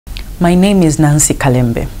My name is Nancy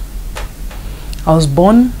Kalembe. I was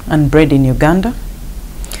born and bred in Uganda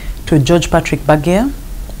to George Patrick Bagea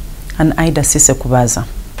and Ida Sise Kubaza.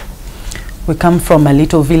 We come from a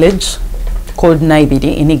little village called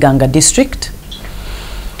Naibidi in Iganga district.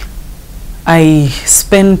 I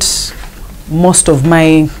spent most of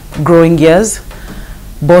my growing years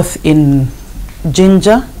both in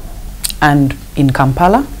Jinja and in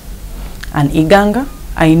Kampala and Iganga.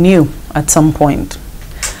 I knew at some point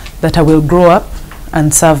that I will grow up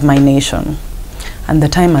and serve my nation. And the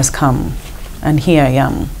time has come, and here I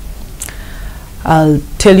am. I'll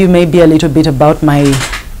tell you maybe a little bit about my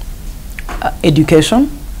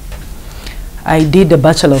education. I did a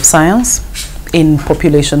Bachelor of Science in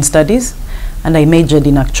Population Studies, and I majored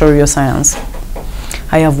in Actuarial Science.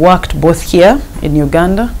 I have worked both here in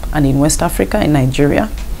Uganda and in West Africa, in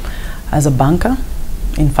Nigeria, as a banker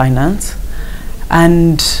in finance.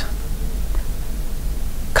 And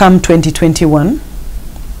come 2021,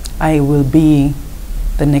 I will be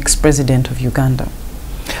the next president of Uganda.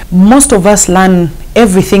 Most of us learn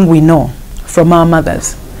everything we know from our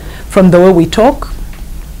mothers, from the way we talk,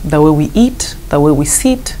 the way we eat, the way we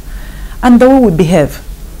sit, and the way we behave.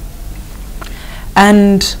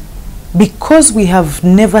 And because we have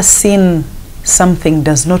never seen something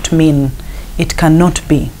does not mean it cannot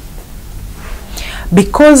be.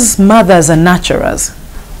 Because mothers are nurturers,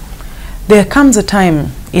 there comes a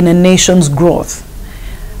time in a nation's growth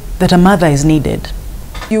that a mother is needed.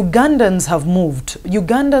 Ugandans have moved.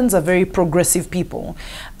 Ugandans are very progressive people,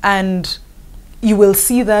 and you will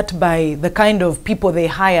see that by the kind of people they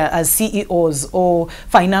hire as CEOs or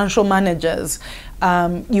financial managers.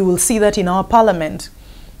 You will see that in our parliament.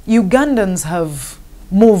 Ugandans have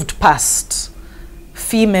moved past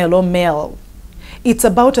female or male. It's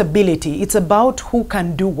about ability. It's about who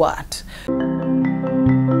can do what.